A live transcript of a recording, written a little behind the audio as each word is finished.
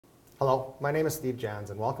Hello, my name is Steve Janz,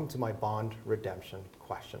 and welcome to my bond redemption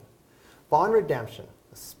question. Bond redemption,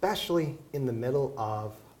 especially in the middle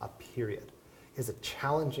of a period, is a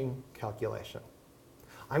challenging calculation.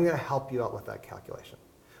 I'm going to help you out with that calculation.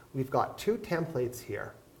 We've got two templates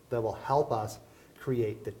here that will help us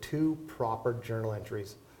create the two proper journal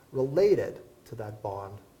entries related to that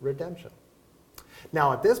bond redemption.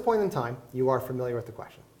 Now, at this point in time, you are familiar with the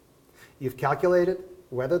question. You've calculated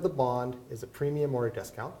whether the bond is a premium or a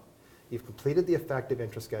discount. You've completed the effective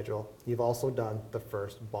interest schedule. You've also done the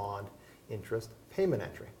first bond interest payment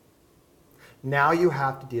entry. Now you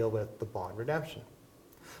have to deal with the bond redemption.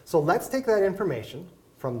 So let's take that information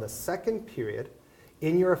from the second period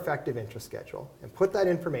in your effective interest schedule and put that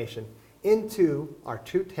information into our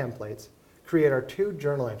two templates, create our two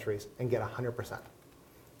journal entries, and get 100%.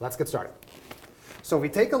 Let's get started. So if we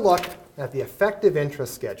take a look at the effective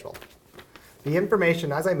interest schedule, the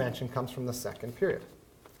information, as I mentioned, comes from the second period.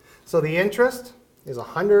 So the interest is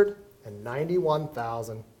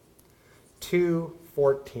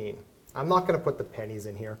 $191,214. I'm not going to put the pennies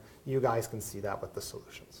in here. You guys can see that with the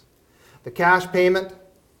solutions. The cash payment,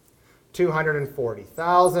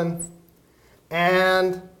 $240,000,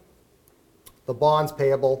 and the bonds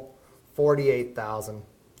payable,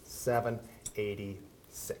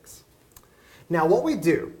 $48,786. Now what we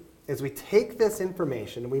do is we take this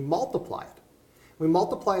information and we multiply it. We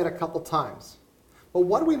multiply it a couple times. But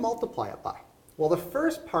what do we multiply it by? Well, the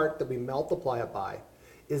first part that we multiply it by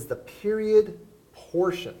is the period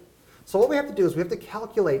portion. So what we have to do is we have to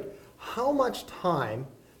calculate how much time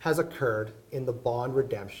has occurred in the bond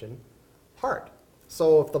redemption part.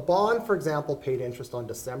 So if the bond, for example, paid interest on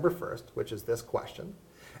December 1st, which is this question,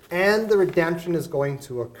 and the redemption is going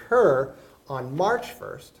to occur on March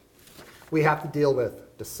 1st, we have to deal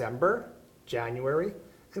with December, January,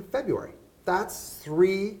 and February. That's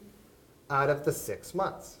 3 out of the 6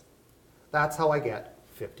 months. That's how I get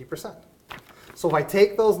 50%. So if I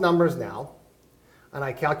take those numbers now and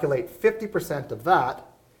I calculate 50% of that,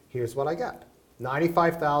 here's what I get.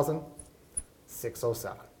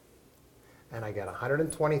 95,607. And I get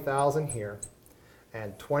 120,000 here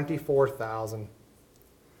and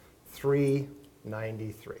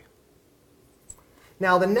 24,393.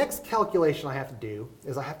 Now the next calculation I have to do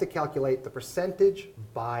is I have to calculate the percentage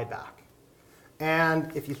buyback.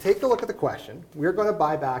 And if you take a look at the question, we're going to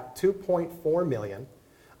buy back 2.4 million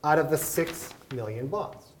out of the 6 million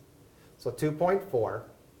bonds. So 2.4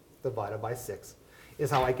 divided by 6 is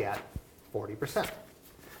how I get 40%.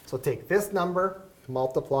 So take this number,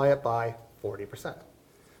 multiply it by 40%.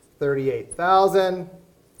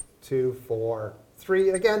 38,243.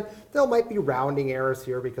 And again, there might be rounding errors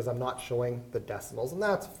here because I'm not showing the decimals, and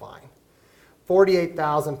that's fine.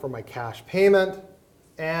 48,000 for my cash payment,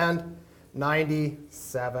 and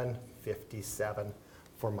 97.57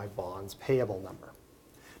 for my bonds payable number.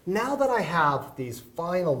 Now that I have these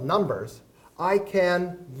final numbers, I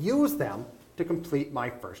can use them to complete my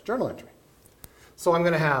first journal entry. So I'm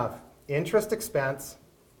going to have interest expense,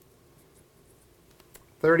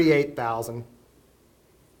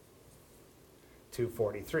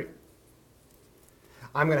 38,243.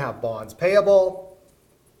 I'm going to have bonds payable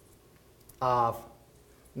of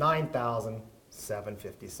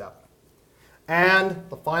 9,757. And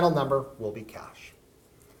the final number will be cash,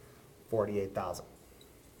 48,000.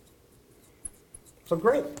 So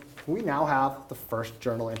great, we now have the first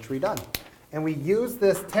journal entry done. And we use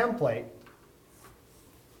this template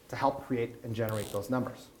to help create and generate those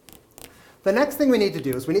numbers. The next thing we need to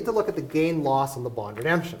do is we need to look at the gain loss on the bond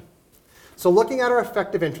redemption. So looking at our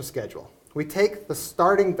effective interest schedule, we take the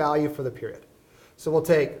starting value for the period. So we'll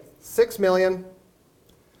take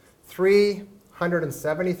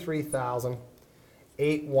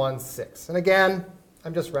 6,373,816. And again,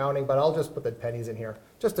 I'm just rounding, but I'll just put the pennies in here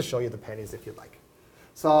just to show you the pennies if you'd like.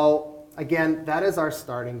 So again, that is our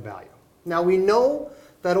starting value. Now we know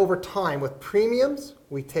that over time with premiums,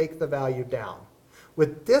 we take the value down.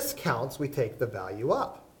 With discounts, we take the value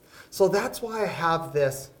up. So that's why I have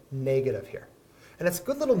this negative here. And it's a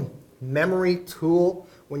good little memory tool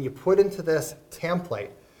when you put into this template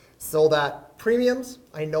so that premiums,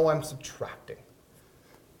 I know I'm subtracting.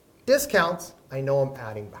 Discounts, I know I'm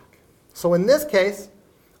adding back. So in this case,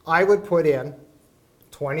 I would put in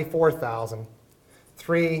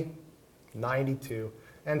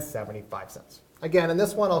 24,392.75. Again, in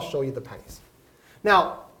this one, I'll show you the pennies.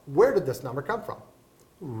 Now, where did this number come from?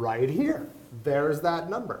 Right here. There's that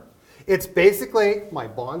number. It's basically my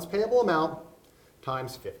bonds payable amount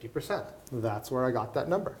times 50%. That's where I got that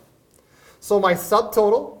number. So my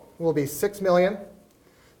subtotal will be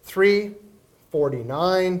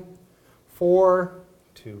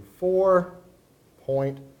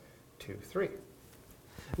 6,349,424.20. 0.23.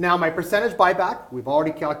 Now my percentage buyback, we've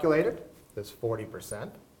already calculated, is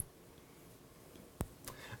 40%.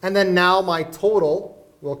 And then now my total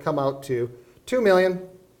will come out to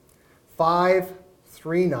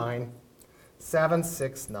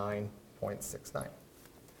 2,539,769.69.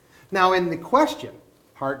 Now in the question,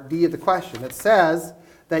 part D of the question, it says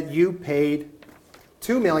that you paid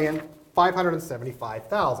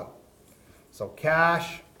 $2,575,000. So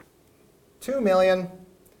cash,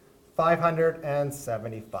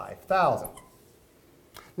 $2,575,000.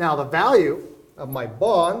 Now the value of my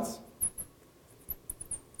bonds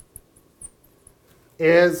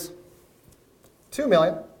is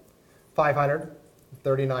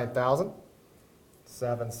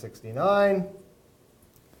 $2,539,769.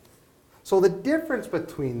 So the difference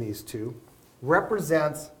between these two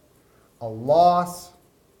represents a loss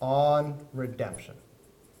on redemption.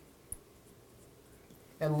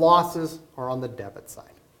 And losses are on the debit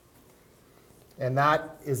side. And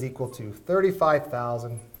that is equal to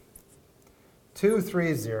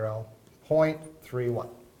 35,230.31.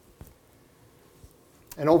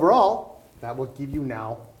 And overall, that will give you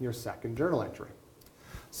now your second journal entry.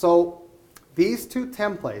 So these two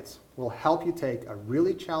templates will help you take a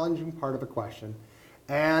really challenging part of a question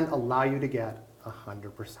and allow you to get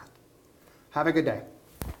 100%. Have a good day.